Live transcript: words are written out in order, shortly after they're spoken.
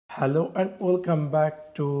Hello and welcome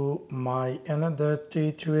back to my another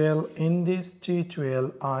tutorial. In this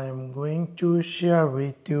tutorial I am going to share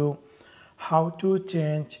with you how to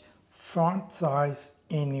change font size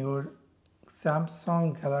in your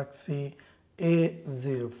Samsung Galaxy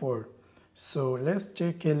A04. So let's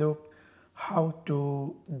take a look how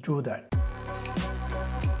to do that.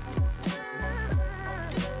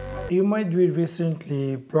 You might be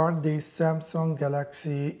recently bought the Samsung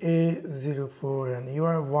Galaxy A04 and you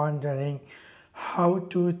are wondering how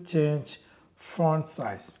to change font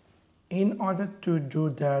size. In order to do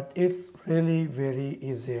that, it's really very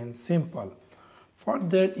easy and simple. For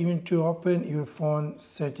that, you need to open your phone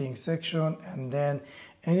settings section and then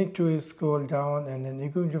you need to scroll down and then you're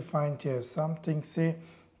going to find here something say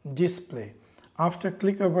display. After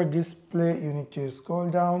click over display, you need to scroll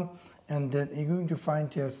down and then you're going to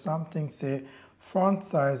find here something say font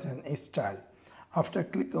size and style. After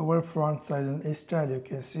click over font size and style, you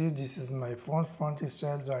can see this is my font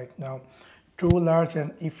style right now, too large,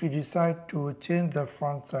 and if you decide to change the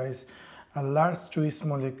font size a large to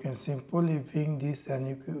small, you can simply bring this and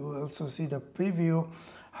you can also see the preview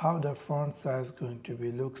how the font size is going to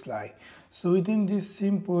be looks like. So within this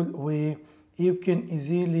simple way you can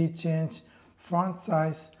easily change font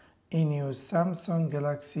size in your Samsung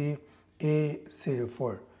Galaxy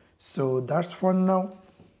A04. So that's for now.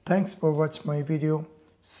 Thanks for watching my video.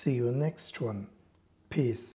 See you next one. Peace.